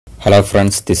Hello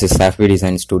friends, this is Safi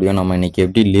Design Studio. நம்ம இன்னைக்கு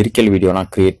எப்படி lyrical வீடியோலாம்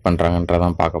கிரியேட்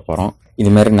பண்றாங்கன்றதான் பார்க்க போறோம். இது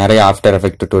மாதிரி நிறைய ஆஃப்டர்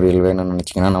எஃபெக்ட் டுட்டோரியல் வேணும்னு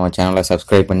நினைச்சீங்கன்னா நம்ம சேனலை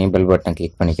சப்ஸ்கிரைப் பண்ணி பெல் பட்டன்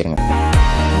கிளிக் பண்ணிக்கிறங்க.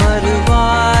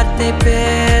 மறுவார்த்தை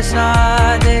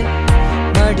பேசாதே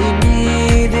மடி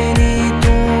மீது நீ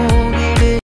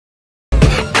தூங்கிடு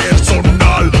பேர்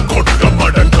சொன்னால்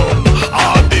கொட்டமடங்கும்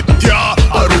Aditya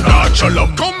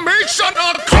Arunachalam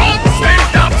commissioner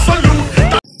constant absolute.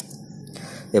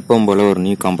 எப்பவும் போல் ஒரு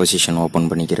நியூ காம்போசிஷன் ஓப்பன்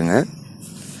பண்ணிக்கிறேங்க.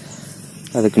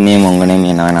 அதுக்கு நேம் உங்கள் நேம்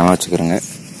என்ன வேணாலும் வச்சுக்கிறேங்க.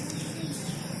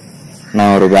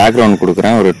 நான் ஒரு பேக்ரவுண்ட்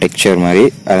கொடுக்குறேன், ஒரு டெக்ஸ்சர் மாதிரி.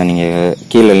 அதை நீங்கள்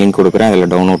கீழே லிங்க் கொடுக்குறேன்,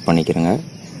 அதில் டவுன்லோட் பண்ணிக்கிறேங்க.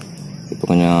 இப்போ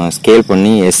கொஞ்சம் ஸ்கேல்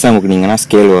பண்ணி எஸ்எம்க்குனிங்கன்னா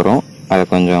ஸ்கேல் வரும், அதை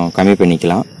கொஞ்சம் கம்மி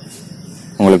பண்ணிக்கலாம்.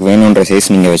 உங்களுக்கு வேணுன்ற சைஸ்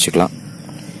நீங்கள் வச்சுக்கலாம்.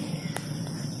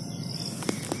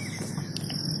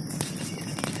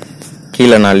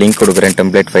 கீழே நான் லிங்க் கொடுக்குறேன்,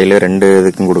 டெம்ப்ளேட் ஃபைலு ரெண்டு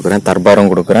இதுக்கும் கொடுக்குறேன்,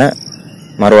 தர்பாரும் கொடுக்குறேன்,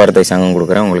 மறுவார்த்தை சாங்கும்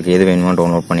கொடுக்குறேன். உங்களுக்கு எது வேணுமோ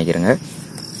டவுன்லோட் பண்ணிக்கிறேங்க.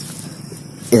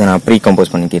 இதை நான் ப்ரீ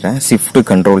கம்போஸ் பண்ணிக்கிறேன். ஷிஃப்ட்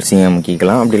கண்ட்ரோல் சி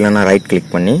அமுக்கிக்கலாம், அப்படி இல்லைன்னா ரைட்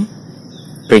கிளிக் பண்ணி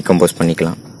ப்ரீ கம்போஸ்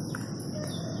பண்ணிக்கலாம்.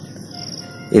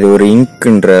 இது ஒரு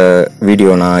இங்க்ன்ற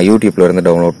வீடியோ நான் யூடியூப்ல இருந்து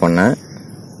டவுன்லோட் பண்ணேன்.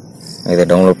 இதை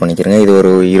டவுன்லோட் பண்ணிக்கிறேங்க. இது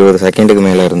ஒரு 20 செகண்டுக்கு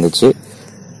மேலே இருந்துச்சு.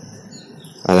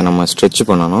 அதை நம்ம ஸ்ட்ரெச்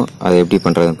பண்ணணும். அதை எப்படி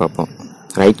பண்ணுறதுன்னு பார்ப்போம்.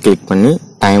 ரைட் கிளிக் பண்ணி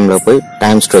டைமில் போய்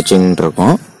டைம் ஸ்ட்ரெச்சிங்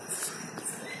இருக்கும்.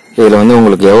 இதில் வந்து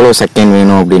உங்களுக்கு எவ்வளோ செகண்ட்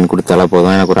வேணும் அப்படின்னு கொடுத்தாலே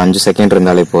போதும். எனக்கு ஒரு 5 செகண்ட்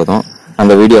இருந்தாலே போதும்.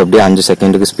 அந்த வீடியோ அப்படியே 5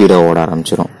 செகண்டுக்கு ஸ்பீடாக ஓட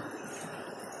ஆரம்பிச்சிடும்.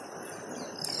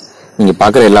 நீங்கள்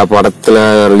பார்க்குற எல்லா படத்தில்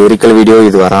லிரிக்கல் வீடியோ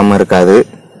இது வராமல் இருக்காது.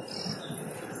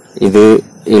 இது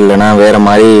இல்லைன்னா வேறு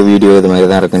மாதிரி வீடியோ இது மாதிரி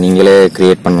தான் இருக்கும். நீங்களே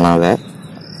க்ரியேட் பண்ணலாம் அதை.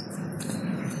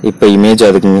 இப்போ இமேஜ்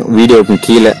அதுக்கு வீடியோவுக்கு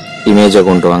கீழே இமேஜை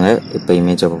கொண்டு வாங்க. இப்போ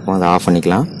இமேஜை பார்ப்போம், அதை ஆஃப்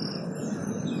பண்ணிக்கலாம்.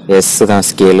 எஸ் தான்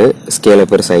ஸ்கேலை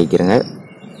பெருசாகிக்கிறேங்க.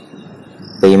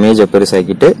 இப்போ இமேஜை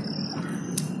பெருசாக்கிட்டு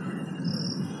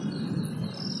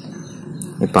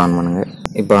இப்போ ஆன் பண்ணுங்க.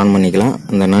 இப்போ ஆன் பண்ணிக்கலாம்.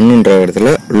 அந்த நன்னுன்ற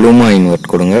இடத்துல லூமா இன்வெர்ட்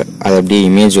கொடுங்க. அது அப்படியே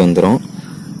இமேஜ் வந்துடும்.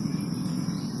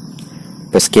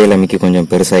 இப்போ ஸ்கேல் அமைக்கி கொஞ்சம்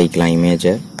பெருசாகிக்கலாம்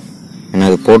இமேஜை. ஏன்னா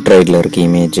அது போர்ட்ரைட்டில் இருக்குது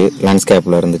இமேஜ்.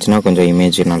 லேண்ட்ஸ்கேப்பில் இருந்துச்சுன்னா கொஞ்சம்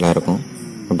இமேஜ் நல்லாயிருக்கும்.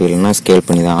 அப்படி இல்லைன்னா ஸ்கேல்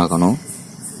பண்ணி தான் ஆகணும்.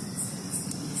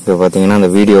 இப்போ பார்த்தீங்கன்னா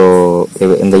அந்த வீடியோ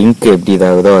இந்த இங்க் எப்படி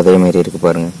இதாகுதோ அதே மாதிரி இருக்குது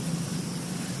பாருங்கள்.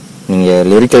 நீங்கள்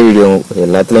லிரிக்கல் வீடியோ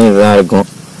எல்லாத்துலேயும் இதுதான் இருக்கும்.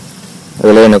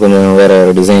 அதில் எனக்கு கொஞ்சம் வேறு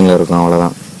டிசைனில் இருக்கும்,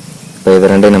 அவ்வளோதான். இப்போ இது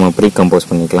ரெண்டையும் நம்ம ப்ரீ கம்போஸ்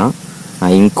பண்ணிக்கலாம்.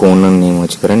 நான் இங்க் ஒன்றுன்னு நேம்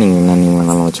வச்சுக்கிறேன், நீங்கள் என்ன நேம்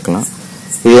வேணாலும் வச்சுக்கலாம்.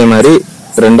 இதே மாதிரி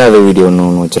ரெண்டாவது வீடியோ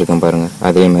ஒன்று வச்சுருக்கேன் பாருங்கள்,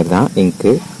 அதே மாதிரி தான்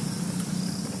இங்க்கு.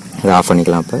 இதை ஆஃப்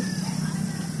பண்ணிக்கலாம். இப்போ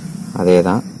அதே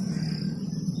தான்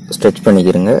ஸ்ட்ரெச்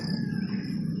பண்ணிக்கிறேங்க.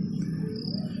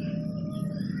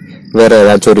 வேறு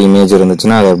ஏதாச்சும் ஒரு இமேஜ்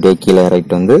இருந்துச்சுன்னா அதை அப்படியே கீழே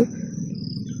ரைட் வந்து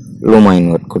லூமா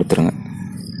இன்வெர்ட் கொடுத்துருங்க.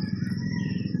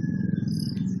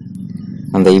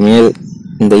 அந்த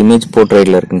இந்த இமேஜ்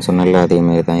போர்ட்ரைட்டில் இருக்குன்னு சொன்னால அதே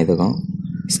மாதிரி தான் இதுக்கும்.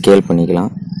 ஸ்கேல்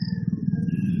பண்ணிக்கலாம்.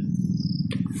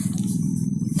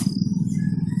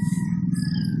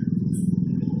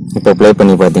 இப்போ ப்ளே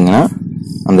பண்ணி பார்த்தீங்கன்னா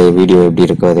அந்த வீடியோ எப்படி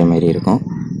இருக்கோ அதே மாதிரி இருக்கும்.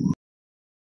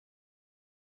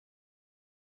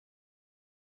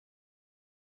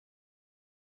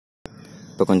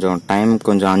 இப்போ கொஞ்சம்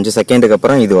 5 செகண்டுக்கு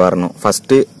அப்புறம் இது வரணும்.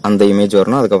 ஃபஸ்ட்டு அந்த இமேஜ்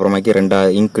வரணும், அதுக்கப்புறமாக்கி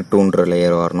இங்க் 2ன்ற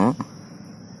லேயர் வரணும்.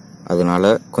 அதனால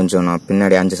கொஞ்சம் நான்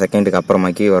பின்னாடி 5 செகண்டுக்கு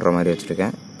அப்புறமாக்கி வர்ற மாதிரி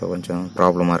வச்சுருக்கேன். இப்போ கொஞ்சம்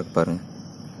ப்ராப்ளமாக இருக்குது பாருங்கள்.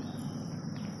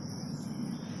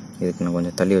 இதுக்கு நான்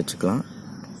கொஞ்சம் தள்ளி வச்சுக்கலாம்.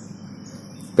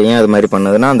 இப்போ ஏன் அது மாதிரி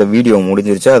பண்ணதுன்னா அந்த வீடியோ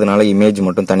முடிஞ்சிருச்சு, அதனால இமேஜ்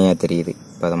மட்டும் தனியாக தெரியுது.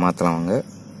 இப்போ அதை மாற்றலாம் வாங்க.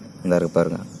 இந்த இருக்கு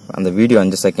பாருங்கள், அந்த வீடியோ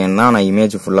 5 செகண்ட் தான், ஆனால்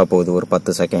இமேஜ் ஃபுல்லாக போகுது ஒரு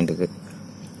 10 செகண்டுக்கு.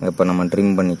 இப்போ நம்ம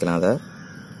ட்ரிம் பண்ணிக்கலாம் அதை.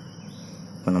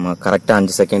 இப்போ நம்ம கரெக்டாக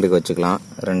 5 செகண்டுக்கு வச்சுக்கலாம்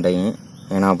ரெண்டையும்.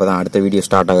 ஏன்னா அப்போ தான் அடுத்த வீடியோ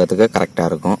ஸ்டார்ட் ஆகிறதுக்கு கரெக்டாக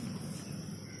இருக்கும்.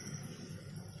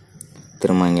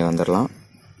 திரும்ப இங்கே வந்துடலாம்.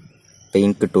 இப்போ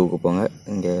இங்க் 2க்கு போங்க.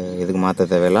 இங்கே எதுக்கு மாற்ற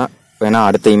தேவையில்லை. வேணா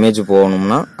அடுத்த இமேஜ்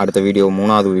போகணும்னா அடுத்த வீடியோ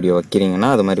 3வது வீடியோ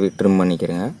வைக்கிறீங்கன்னா அது மாதிரி ட்ரிம்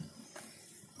பண்ணிக்கிறேங்க.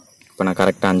 இப்போ நான்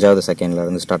கரெக்டாக 5வது செகண்டில்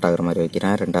இருந்து ஸ்டார்ட் ஆகிற மாதிரி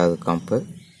வைக்கிறேன் 2வது காம்பு.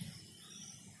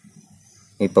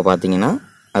 இப்போ பார்த்தீங்கன்னா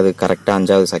அது கரெக்டாக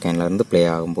 5வது செகண்டில் இருந்து ப்ளே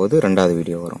ஆகும்போது 2வது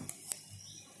வீடியோ வரும்.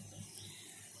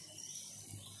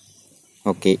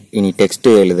 ஓகே, இனி டெக்ஸ்ட்டு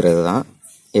எழுதுறது தான்.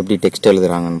 எப்படி டெக்ஸ்ட்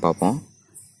எழுதுறாங்கன்னு பார்ப்போம்.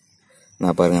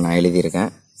 நான் பாருங்கள், நான் எழுதியிருக்கேன்.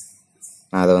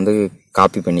 நான் அதை வந்து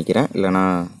காப்பி பண்ணிக்கிறேன், இல்லைனா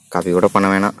காப்பி கூட பண்ண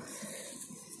வேணாம்.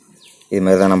 இது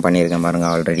மாதிரி தான் நான் பண்ணியிருக்கேன்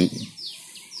பாருங்கள் ஆல்ரெடி.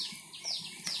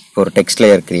 இப்போ ஒரு டெக்ஸ்ட்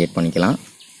லேயர் க்ரியேட் பண்ணிக்கலாம்.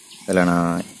 அதில்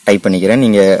நான் டைப் பண்ணிக்கிறேன்.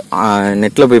 நீங்கள்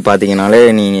நெட்டில் போய் பார்த்தீங்கனாலே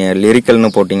நீங்கள்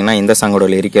லிரிக்கல்னு போட்டிங்கன்னா எந்த சாங்கோட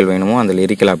லிரிக்கல் வேணுமோ அந்த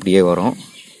லிரிக்கல் அப்படியே வரும்.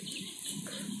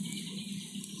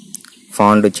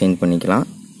 ஃபாண்ட்டு சேஞ்ச் பண்ணிக்கலாம்.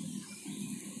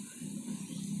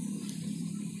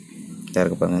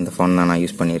 இருக்கு பாருங்கள், இந்த ஃபாண்ட் தான் நான்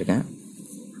யூஸ் பண்ணியிருக்கேன்.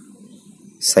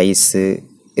 சைஸு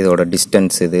இதோட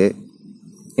டிஸ்டன்ஸ் இது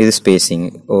ஸ்பேசிங்,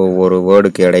 ஒரு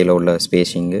வேர்டுக்கு இடையில உள்ள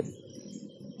ஸ்பேசிங்கு.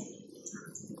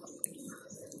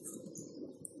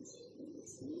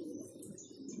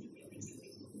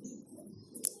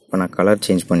 இப்போ நான் கலர்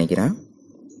சேஞ்ச் பண்ணிக்கிறேன்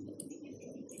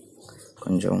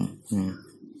கொஞ்சம்.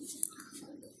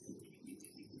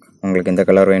 உங்களுக்கு எந்த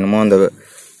கலர் வேணுமோ அந்த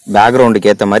பேக்ரவுண்டுக்கு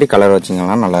ஏற்ற மாதிரி கலர்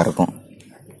வச்சிங்கன்னா நல்லாயிருக்கும்.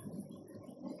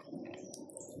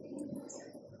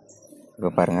 இப்போ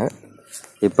பாருங்கள்,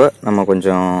 இப்போ நம்ம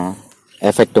கொஞ்சம்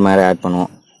எஃபெக்ட் மாதிரி ஆட்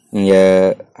பண்ணுவோம்.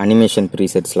 நீங்கள் அனிமேஷன்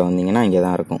ப்ரீசெட்ஸில் வந்தீங்கன்னா இங்கே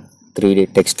தான் இருக்கும். 3D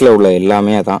டெக்ஸ்ட்டில் உள்ள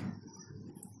எல்லாமே தான்.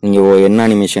 நீங்கள் என்ன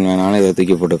அனிமேஷன் வேணாலும் இதை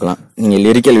தூக்கி போட்டுக்கலாம். நீங்கள்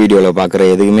லிரிக்கல் வீடியோவில் பார்க்குற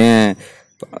எதுவுமே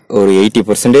ஒரு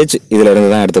 80% இதில்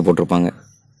இருந்து தான் எடுத்து போட்டிருப்பாங்க.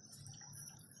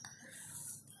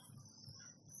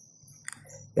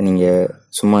 நீங்கள்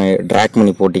சும்மா ட்ராக்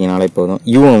பண்ணி போட்டிங்கனாலே போதும்.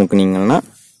 அமுக்குனீங்கன்னா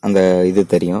அந்த இது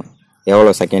தெரியும்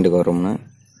எவ்வளோ செகண்டுக்கு வரும்னு.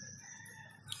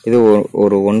 இது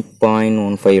ஒரு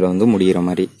 1.15 வந்து முடிகிற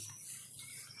மாதிரி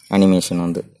அனிமேஷன்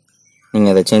வந்து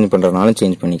நீங்கள் அதை சேஞ்ச் பண்ணுறதுனாலும்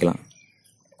சேஞ்ச் பண்ணிக்கலாம்.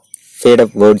 ஃபேட்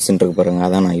அப் வேர்ட்ஸ்ன்றது பாருங்கள்,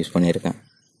 அதான் நான் யூஸ் பண்ணியிருக்கேன்.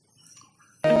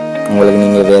 உங்களுக்கு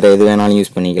நீங்கள் வேறு எது வேணாலும்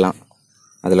யூஸ் பண்ணிக்கலாம்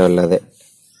அதில் உள்ளது.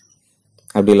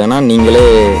 அப்படி இல்லைன்னா நீங்களே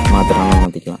மாற்றுறாலும்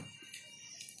மாற்றிக்கலாம்.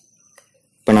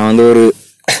 இப்போ நான் வந்து ஒரு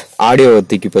ஆடியோவை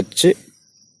தூக்கி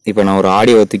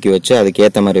வச்சு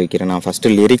அதுக்கேற்ற மாதிரி வைக்கிறேன். நான்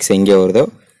ஃபஸ்ட்டு லிரிக்ஸ் எங்கே வருதோ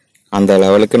அந்த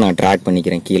லெவலுக்கு நான் ட்ராக்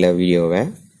பண்ணிக்கிறேன் கீழே வீடியோவை.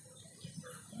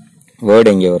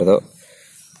 வேர்டு எங்கே வருதோ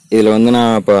இதில் வந்து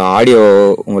நான் இப்போ ஆடியோ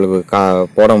உங்களுக்கு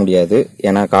போட முடியாது,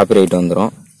 ஏன்னா காப்பிரைட்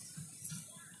வந்துடும்.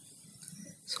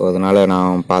 ஸோ அதனால்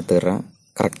நான் பார்த்து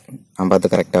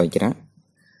கரெக்டாக வைக்கிறேன்.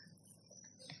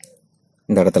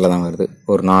 இந்த இடத்துல தான் வருது,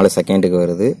 ஒரு 4 செகண்டுக்கு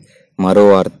வருது.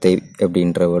 மறுவார்த்தை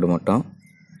அப்படின்ற வேர்டு மட்டும்.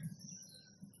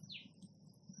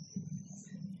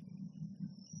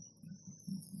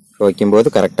 வைக்கும்போது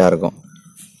கரெக்டாக இருக்கும்.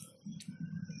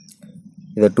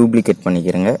 இதை டூப்ளிகேட்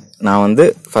பண்ணிக்கிறேங்க. நான் வந்து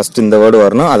ஃபஸ்ட்டு இந்த வேர்டு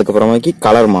வரணும், அதுக்கப்புறமாக்கி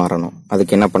கலர் மாறணும்.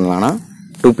 அதுக்கு என்ன பண்ணலான்னா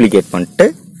டூப்ளிகேட் பண்ணிட்டு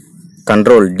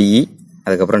Ctrl+D,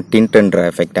 அதுக்கப்புறம் டிண்ட்ன்ற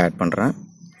எஃபெக்ட் ஆட் பண்ணுறேன்.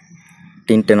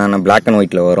 டிண்ட்டு நான் பிளாக் அண்ட்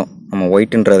ஒயிட்டில் வரும். நம்ம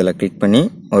ஒயிட்டுன்றதில் கிளிக் பண்ணி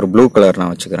ஒரு ப்ளூ கலர்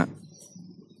நான் வச்சுக்கிறேன்.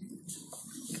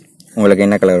 உங்களுக்கு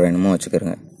என்ன கலர் வேணுமோ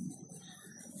வச்சுக்கிறேங்க.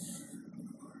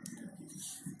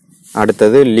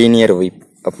 அடுத்தது லீனியர் வைப்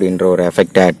அப்படின்ற ஒரு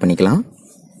எஃபெக்டை ஆட் பண்ணிக்கலாம்.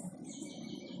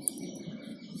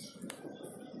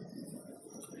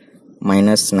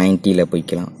 -90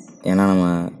 போய்க்கலாம், ஏன்னா நம்ம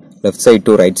left side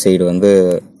to right side வந்து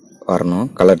வரணும்,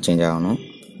 கலர் சேஞ்ச் ஆகணும்.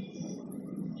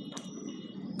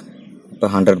 இப்போ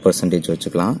 100%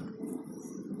 வச்சுக்கலாம்.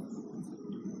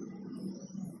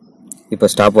 இப்போ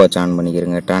ஸ்டாப் வாட்ச் ஆன்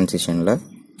பண்ணிக்கிறேங்க. டிரான்சிஷனில்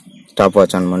ஸ்டாப்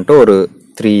வாட்ச் ஆன் பண்ணிட்டு ஒரு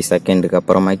 3 செகண்டுக்கு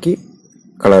அப்புறமாக்கி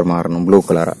கலர் மாறணும் ப்ளூ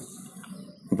கலராக.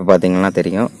 இப்போ பார்த்தீங்கன்னா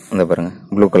தெரியும், அந்த பாருங்கள்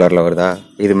ப்ளூ கலரில் வருதா.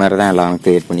 இது மாதிரி தான் எல்லாம்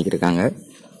க்ரியேட் பண்ணிக்கிருக்காங்க.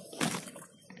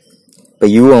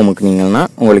 இப்போ அமுக்குனீங்கன்னா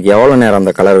உங்களுக்கு எவ்வளோ நேரம்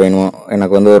அந்த கலர் வேணுமோ,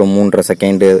 எனக்கு வந்து ஒரு 3.5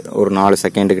 செகண்டு, ஒரு 4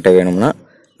 செகண்டுக்கிட்ட வேணும்னா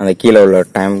அந்த கீழே உள்ள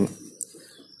டைம்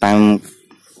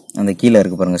அந்த கீழே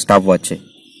இருக்குது பாருங்கள் ஸ்டாப் வாட்ச்சு,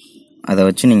 அதை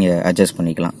வச்சு நீங்கள் அட்ஜஸ்ட்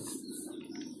பண்ணிக்கலாம்.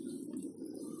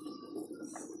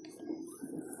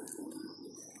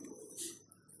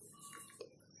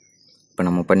 இப்போ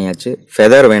நம்ம பண்ணியாச்சு.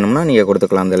 ஃபெதர் வேணும்னா நீங்கள்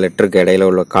கொடுத்துக்கலாம். அந்த லெட்டருக்கு இடையில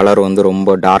உள்ள கலர் வந்து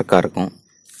ரொம்ப டார்க்காக இருக்கும்.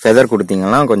 ஃபெதர்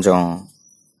கொடுத்தீங்கன்னா கொஞ்சம்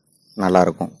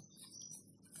நல்லாயிருக்கும்.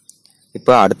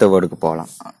 இப்போ அடுத்த வேர்டுக்கு போகலாம்.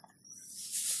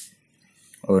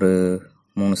 ஒரு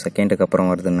 3 செகண்டுக்கு அப்புறம்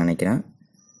வருதுன்னு நினைக்கிறேன்.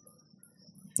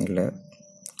 இல்லை,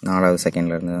 4வது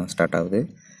செகண்ட்லேருந்து தான் ஸ்டார்ட் ஆகுது.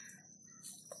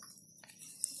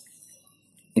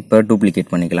 இப்போ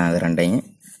டூப்ளிகேட் பண்ணிக்கலாம் அது ரெண்டையும்.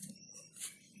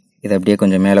 இதை அப்படியே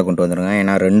கொஞ்சம் மேலே கொண்டு வந்துடுங்க,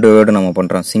 ஏன்னா 2 வேர்டு நம்ம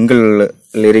பண்ணுறோம். சிங்கிள்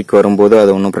லிரிக் வரும்போது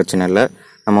அது ஒன்றும் பிரச்சனை இல்லை,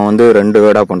 நம்ம வந்து 2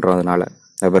 வேர்டாக பண்ணுறோம். அதனால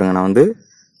பாருங்க, நான் வந்து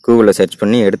கூகுளில் சர்ச்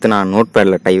பண்ணி எடுத்து நான் நோட்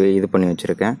பேடில் இது பண்ணி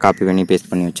வச்சுருக்கேன், காப்பி பண்ணி பேஸ்ட்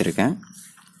பண்ணி வச்சுருக்கேன்.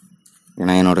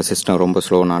 ஏன்னா என்னோடய சிஸ்டம் ரொம்ப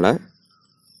ஸ்லோனால.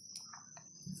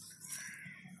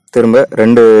 திரும்ப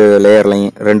 2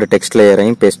 லேயர்லையும் 2 டெக்ஸ்ட்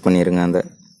லேயரையும் பேஸ்ட் பண்ணிடுங்க. அந்த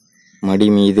மடி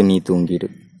மீது நீ தூங்கிடு,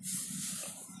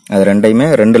 அது ரெண்டையுமே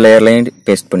 2 லேயர்லையும்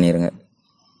பேஸ்ட் பண்ணிடுங்க.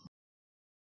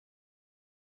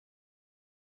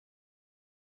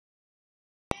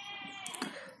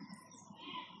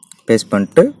 பேஸ்ட்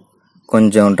பண்ணிட்டு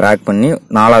கொஞ்சம் ட்ராக் பண்ணி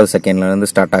 4வது செகண்ட்லேருந்து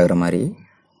ஸ்டார்ட் ஆகுற மாதிரி,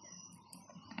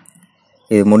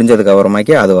 இது முடிஞ்சதுக்கு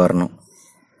அப்புறமாக்கி அது வரணும்.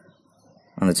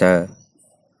 வந்துச்சா?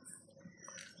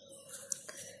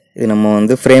 இது நம்ம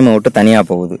வந்து ஃப்ரேமை விட்டு தனியாக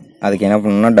போகுது. அதுக்கு என்ன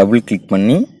பண்ணணும்னா டபுள் கிளிக்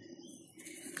பண்ணி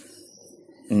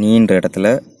நீன்ற இடத்துல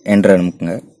என்டர்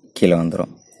அனுப்புங்க, கீழே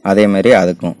வந்துடும். அதே மாதிரி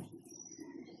அதுக்கும்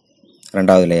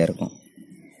 2வது லேயருக்கும்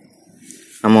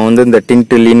நம்ம வந்து இந்த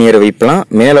டிண்ட் லீனியர் வைப்லாம்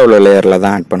மேலே உள்ள லேயரில்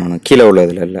தான் ஆட் பண்ணணும், கீழே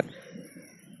உள்ளதில் இல்லை.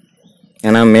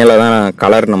 ஏன்னா மேலே தான்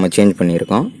கலர் நம்ம சேஞ்ச்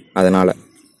பண்ணியிருக்கோம், அதனால்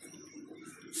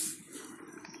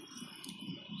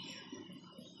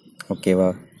ஓகேவா?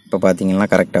 இப்போ பார்த்தீங்கன்னா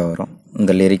கரெக்டாக வரும்.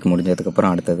 இந்த லிரிக்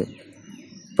முடிஞ்சதுக்கப்புறம் அடுத்தது.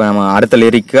 இப்போ நம்ம அடுத்த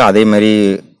லிரிக்கு அதே மாதிரி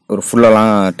ஒரு ஃபுல்லெல்லாம்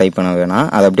டைப் பண்ண வேணாம்.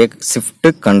 அது அப்படியே ஷிஃப்ட்டு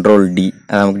கண்ட்ரோல் டி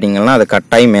அதை அமுக்கிட்டிங்கன்னா அது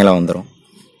கட்டாயி மேலே வந்துடும்.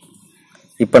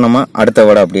 இப்போ நம்ம அடுத்த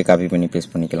வேர்டை அப்படியே காப்பி பண்ணி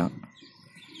பேஸ்ட் பண்ணிக்கலாம்.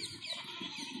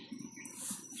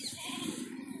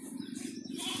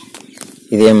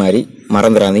 இதே மாதிரி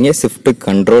மறந்துடாதீங்க, ஷிஃப்ட்டு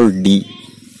கண்ட்ரோல் டி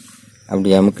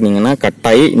அப்படி அமுக்குனிங்கன்னா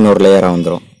கட்டாயி இன்னொரு லேயராக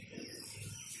வந்துடும்.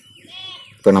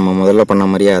 இப்போ நம்ம முதல்ல பண்ண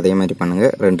மாதிரியே அதே மாதிரி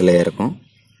பண்ணுங்கள். 2 லேயர் இருக்கும்.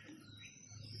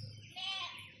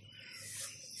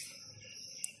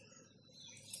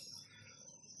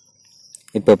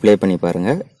 இப்போ ப்ளே பண்ணி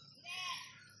பாருங்கள்.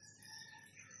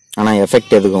 ஆனால்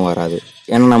எஃபெக்ட் எதுக்கும் வராது.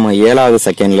 ஏன்னா நம்ம 7வது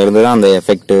செகண்ட்லேருந்து தான் அந்த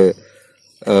எஃபெக்ட்டு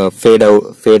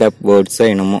ஃபேட் அப் வேர்ட்ஸை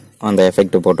என்னமோ அந்த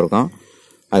எஃபெக்ட் போட்டிருக்கோம்.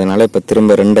 அதனால் இப்போ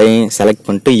திரும்ப 2ஐயும் செலக்ட்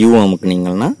பண்ணிட்டு யூ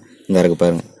அமுக்குனீங்கன்னா இந்த இருக்கு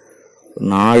பாருங்கள்,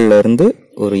 4லேருந்து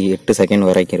ஒரு 8 செகண்ட்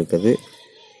வரைக்கும் இருக்குது.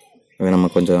 இதை நம்ம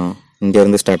கொஞ்சம்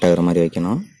இங்கேருந்து ஸ்டார்ட் ஆகிற மாதிரி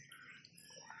வைக்கணும்.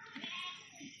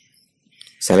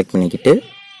 செலக்ட் பண்ணிக்கிட்டு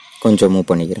கொஞ்சம் மூவ்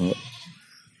பண்ணிக்கிறோங்க.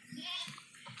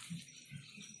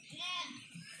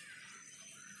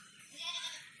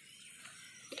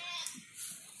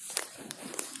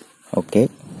 ஓகே,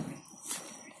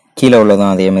 கீழே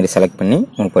உள்ளதும் அதே மாதிரி செலக்ட் பண்ணி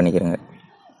மூவ் பண்ணிக்கிறோங்க.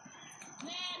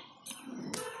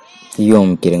 யூ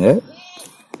அமுக்கிடுங்க.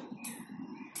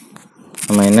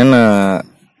 நம்ம என்னென்ன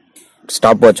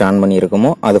ஸ்டாப் வாட்ச் ஆன் பண்ணியிருக்கோமோ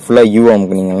அது ஃபுல்லாக யூ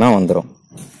அமுக்குனீங்கன்னா வந்துடும்.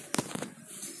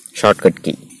 Shortcut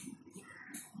key.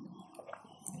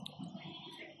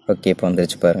 ஓகே, இப்போ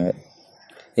வந்துருச்சு பாருங்கள்.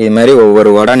 இது மாதிரி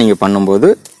ஒவ்வொரு வேர்டாக நீங்கள் பண்ணும்போது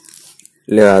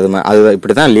இல்லை அது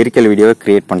இப்படி தான் லிரிக்கல் வீடியோவை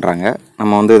க்ரியேட் பண்ணுறாங்க.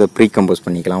 நம்ம வந்து இதை ப்ரீ கம்போஸ்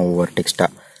பண்ணிக்கலாம் ஒவ்வொரு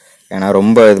டெக்ஸ்ட்டாக. ஏன்னா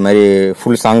ரொம்ப இது மாதிரி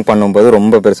ஃபுல் சாங் பண்ணும்போது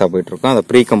ரொம்ப பெருசாக போயிட்டுருக்கோம். அதை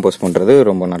ப்ரீ கம்போஸ் பண்ணுறது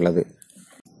ரொம்ப நல்லது.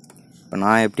 இப்போ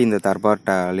நான் எப்படி இந்த தர்பார்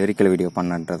லிரிக்கல் வீடியோ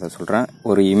பண்ணன்றதை சொல்கிறேன்.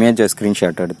 ஒரு இமேஜை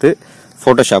ஸ்க்ரீன்ஷாட் எடுத்து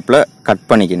ஃபோட்டோஷாப்பில் கட்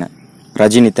பண்ணிக்கினேன்.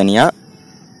 ரஜினி தனியாக,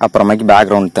 அப்புறமாக்கி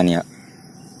பேக்ரவுண்ட் தனியாக.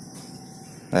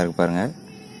 இதாக இருக்கு பாருங்கள்.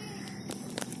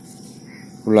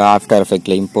 உள்ள ஆஃப்டர்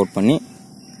எஃபெக்டில் இம்போர்ட் பண்ணி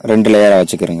 2 லேயராக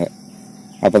வச்சுக்கிறோங்க.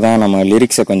 அப்போ தான் நம்ம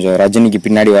லிரிக்ஸை கொஞ்சம் ரஜினிக்கு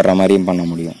பின்னாடி வர்ற மாதிரியும் பண்ண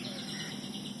முடியும்.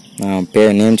 நான்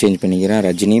நேம் சேஞ்ச் பண்ணிக்கிறேன்,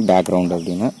 ரஜினி பேக்ரவுண்ட்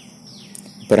அப்படின்னு.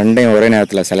 இப்போ 2ஐயும் ஒரே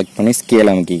நேரத்தில் செலக்ட் பண்ணி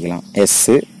ஸ்கேல் அமுக்கிக்கலாம்.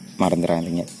 எஸ்ஸு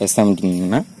மறந்துடாதீங்க, எஸ்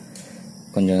அமுக்கிங்கன்னா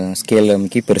கொஞ்சம் ஸ்கேல்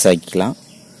அமுக்கி பெருசாக்கிக்கலாம்.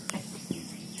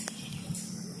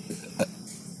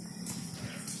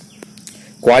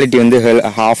 குவாலிட்டி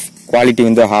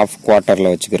வந்து ஹாஃப்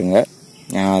குவார்ட்டரில் வச்சுக்கிறோங்க.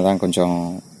 அதான் கொஞ்சம்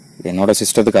என்னோடய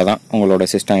சிஸ்டத்துக்கு, அதான் உங்களோட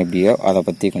சிஸ்டம் எப்படியோ அதை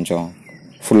பற்றி கொஞ்சம்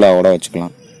ஃபுல்லாக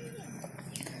வச்சுக்கலாம்.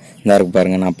 இந்த இருக்கு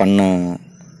பாருங்கள், நான் பண்ண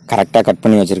கரெக்டாக கட்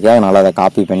பண்ணி வச்சுருக்கேன். அதனால் அதை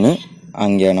காப்பி பண்ணி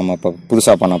அங்கே நம்ம இப்போ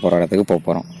புதுசாக பண்ண போகிற இடத்துக்கு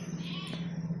போகிறோம்.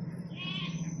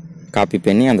 காப்பி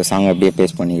பண்ணி அந்த சாங்கை அப்படியே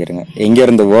பேஸ்ட் பண்ணிக்கிறேங்க.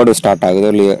 எங்கேருந்து வேர்டு ஸ்டார்ட் ஆகுதோ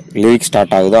லிரிக்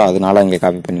ஸ்டார்ட் ஆகுதோ அதனால இங்கே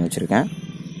காப்பி பண்ணி வச்சுருக்கேன்.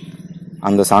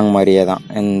 அந்த சாங் மாதிரியே தான்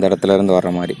இந்த இடத்துலேருந்து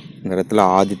வர்ற மாதிரி. இந்த இடத்துல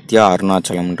ஆதித்யா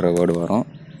அருணாச்சலம்ன்ற வேர்டு வரும்.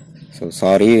 ஸோ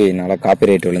சாரி, என்னால்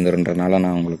காப்பிரைட் விழுந்துருன்றனால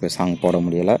நான் உங்களுக்கு சாங் போட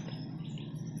முடியலை.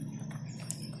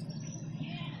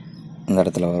 இந்த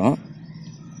இடத்துல வரும்.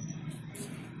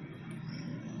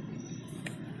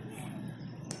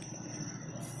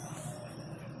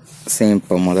 சேம்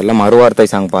இப்போ முதல்ல மறுவார்த்தை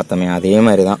சாங் பார்த்தோமே அதே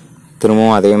மாதிரி தான்.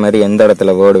 திரும்பவும் அதே மாதிரி எந்த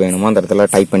இடத்துல வேர்டு வேணுமோ அந்த இடத்துல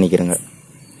டைப் பண்ணிக்கிறேங்க.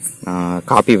 நான்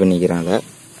காப்பி பண்ணிக்கிறேன். அதை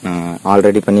நான்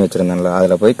ஆல்ரெடி பண்ணி வச்சுருந்தேன்ல,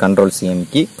 அதில் போய் கண்ட்ரோல்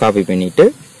சிஎம்கி காப்பி பண்ணிவிட்டு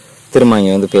திரும்ப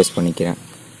இங்கே வந்து பேஸ்ட் பண்ணிக்கிறேன்.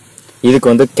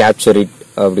 இதுக்கு வந்து கேப்சர் இட்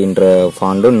அப்படின்ற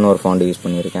ஃபாண்டும் இன்னொரு ஃபாண்டு யூஸ்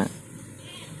பண்ணியிருக்கேன்.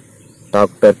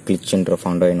 டாக்டர் கிளிச்சுன்ற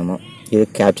ஃபாண்டோ என்னமோ. இது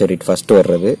கேப்சர் இட் ஃபஸ்ட்டு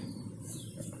வர்றது.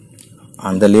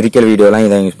 அந்த லிரிக்கல் வீடியோலாம்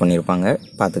இதான் யூஸ் பண்ணியிருப்பாங்க,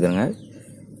 பார்த்துக்கோங்க.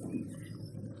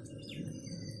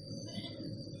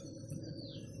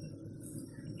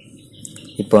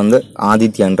 இப்போ வந்து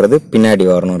ஆதித்யான்றது பின்னாடி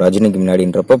வரணும், ரஜினிக்கு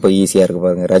முன்னாடின்றப்போ இப்போ ஈஸியாக இருக்குது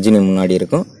பாருங்கள். ரஜினி முன்னாடி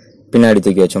இருக்கும், பின்னாடி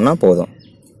தூக்கி வச்சோம்னா போதும்.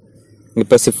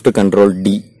 இப்போ ஷிஃப்ட் கண்ட்ரோல்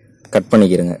டி கட்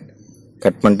பண்ணிக்கிறேங்க.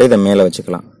 கட் பண்ணிட்டு இதை மேலே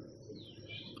வச்சுக்கலாம்.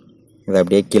 இதை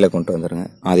அப்படியே கீழே கொண்டு வந்துடுங்க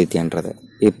ஆதித்யான்றதை.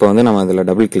 இப்போ வந்து நம்ம அதில்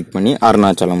டபுள் கிளிக் பண்ணி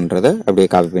அருணாச்சலம்ன்றதை அப்படியே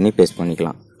காப்பி பண்ணி பேஸ்ட்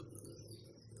பண்ணிக்கலாம்.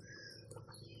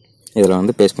 இதில்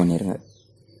வந்து பேஸ்ட் பண்ணிடுங்க.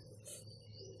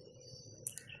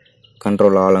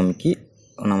 கண்ட்ரோல் ஆல் அமுக்கி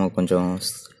நம்ம கொஞ்சம்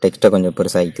டெக்ஸ்ட்டை கொஞ்சம்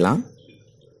பெருசாகிக்கலாம்.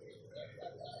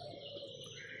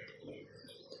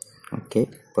 ஓகே,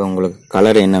 இப்போ உங்களுக்கு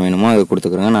கலர் என்ன வேணுமோ அது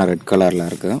கொடுத்துக்குறேங்க. நான் ரெட் கலரில்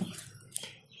இருக்குது.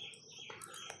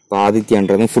 இப்போ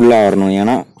ஆதித்யான்றதும் ஃபுல்லாக வரணும்,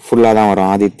 ஏன்னா ஃபுல்லாக தான் வரும்.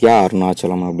 ஆதித்யா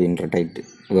அருணாச்சலம் அப்படின்ற டைட்டு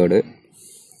வேர்டு.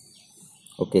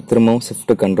 ஓகே, திரும்பவும்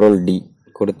ஷிஃப்ட் கண்ட்ரோல் டி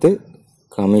கொடுத்து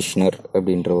கமிஷனர்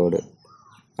அப்படின்ற வேர்டு.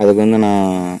 அதுக்கு வந்து நான்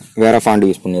வேறு ஃபாண்ட்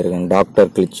யூஸ் பண்ணியிருக்கேன்,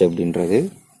 டாக்டர் கிளிச் அப்படின்றது.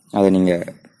 அதை நீங்கள்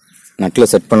நெட்டில்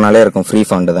செட் பண்ணாலே இருக்கும், ஃப்ரீ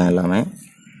ஃபாண்டு தான் எல்லாமே.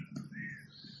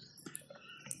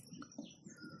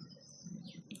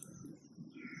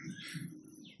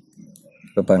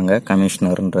 இப்போ பாருங்கள்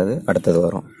கமிஷனர்ன்றது அடுத்தது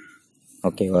வரும்.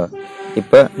 ஓகேவா?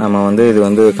 இப்போ நம்ம வந்து இது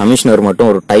வந்து கமிஷனர் மட்டும்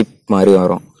ஒரு டைப் மாதிரி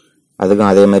வரும். அதுக்கும்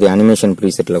அதே மாதிரி அனிமேஷன்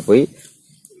ப்ரீசெட்டில் போய்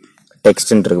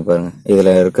டெக்ஸ்ட்ன்னு இருக்கு பாருங்கள்.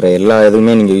 இதில் இருக்கிற எல்லா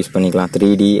இதுவுமே நீங்கள் யூஸ் பண்ணிக்கலாம்.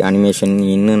 3D அனிமேஷன்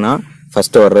இன்னுன்னா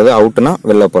ஃபஸ்ட்டு வர்றது, அவுட்டுனா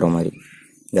வெளில போகிற மாதிரி.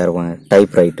 இதாக இருக்கும்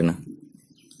டைப் ரைட்டுன்னு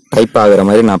டைப் ஆகிற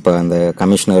மாதிரி நான் இப்போ அந்த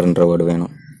கமிஷனர்ன்ற வேர்டு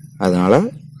வேணும், அதனால்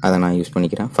அதை நான் யூஸ்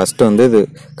பண்ணிக்கிறேன். ஃபஸ்ட்டு வந்து இது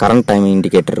கரண்ட் டைம்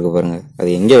இண்டிகேட்டர் இருக்குது பாருங்கள். அது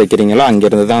எங்கே வைக்கிறீங்களோ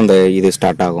அங்கேருந்து தான் அந்த இது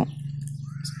ஸ்டார்ட் ஆகும்,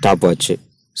 ஸ்டாப் வாட்ச்சு.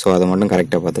 ஸோ அதை மட்டும்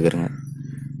கரெக்டாக பார்த்துக்கிறேங்க.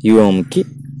 யூஎம்க்கு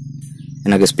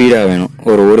எனக்கு ஸ்பீடாக வேணும்,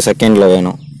 ஒரு செகண்டில்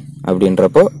வேணும்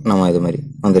அப்படின்றப்போ நம்ம இது மாதிரி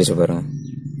வந்துருச்சு பாருங்கள்.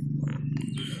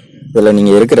 இதில்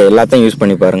நீங்கள் இருக்கிற எல்லாத்தையும் யூஸ்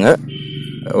பண்ணி பாருங்கள்,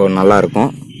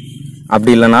 நல்லாயிருக்கும்.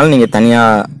 அப்படி இல்லைனாலும் நீங்கள்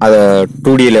தனியாக அதை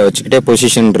 2Dயில் வச்சுக்கிட்டே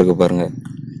பொசிஷன் இருக்குது பாருங்கள்,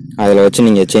 அதில் வச்சு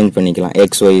நீங்கள் சேஞ்ச் பண்ணிக்கலாம்.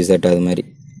 XYZ அது மாதிரி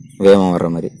வேகம் வர்ற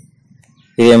மாதிரி.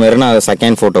 இதே மாதிரி நான் அதை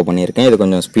செகண்ட் ஃபோட்டோ பண்ணியிருக்கேன். இது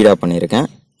கொஞ்சம் ஸ்பீடாக பண்ணியிருக்கேன்.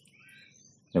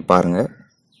 பாருங்கள்,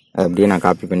 அது அப்படியே நான்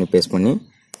காப்பி பண்ணி பேஸ்ட் பண்ணி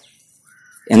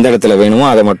எந்த இடத்துல வேணுமோ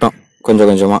அதை மட்டும் கொஞ்சம்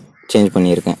கொஞ்சமாக சேஞ்ச்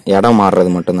பண்ணியிருக்கேன். இடம்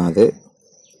மாறுறது மட்டும்தான் அது.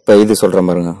 இப்போ இது சொல்கிறேன்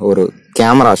பாருங்கள், ஒரு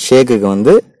கேமரா ஷேக்குக்கு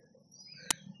வந்து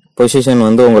பொசிஷன்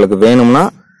வந்து உங்களுக்கு வேணும்னா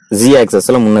Z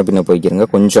ஆக்சஸில் முன்ன பின்ன போய்க்கிறங்க,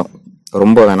 கொஞ்சம்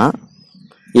ரொம்ப வேணாம்.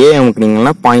 ஏ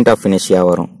அமுக்குனீங்கன்னா பாயிண்ட் ஆஃப் இனர்ஷியா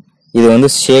வரும். இது வந்து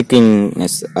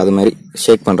ஷேக்கிங்னஸ், அது மாதிரி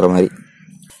ஷேக் பண்ணுற மாதிரி.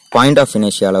 பாயிண்ட் ஆஃப்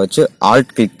இனர்ஷியாவில் வச்சு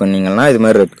ஆல்ட் கிளிக் பண்ணிங்கன்னா இது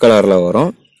மாதிரி ரெட் கலரில்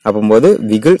வரும். அப்போது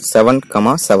விகிள்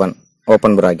 7,7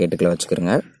 open ப்ராக்கெட்டுக்குள்ள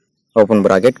வச்சுக்கிறோங்க. Open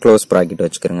bracket close bracket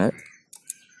வச்சுக்கிறோங்க.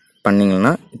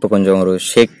 பண்ணிங்கன்னா இப்போ கொஞ்சம் ஒரு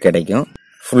ஷேக் கிடைக்கும்,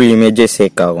 ஃபுல் இமேஜே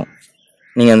ஷேக் ஆகும்.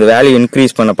 நீங்கள் அந்த வேல்யூ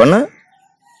இன்க்ரீஸ் பண்ண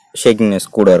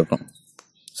ஷேக்கிங்னஸ் கூட இருக்கும்.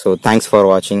 ஸோ தேங்க்ஸ் ஃபார்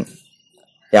வாட்சிங்.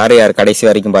 யார் கடைசி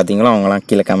வரைக்கும் பார்த்தீங்களோ அவங்களாம்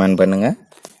கீழே கமெண்ட் பண்ணுங்கள்.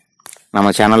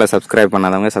 நம்ம சேனலை சப்ஸ்கிரைப்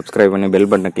பண்ணாதவங்க சப்ஸ்கிரைப் பண்ணி பெல்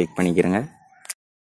பட்டனை கிளிக் பண்ணிக்கிறேங்க.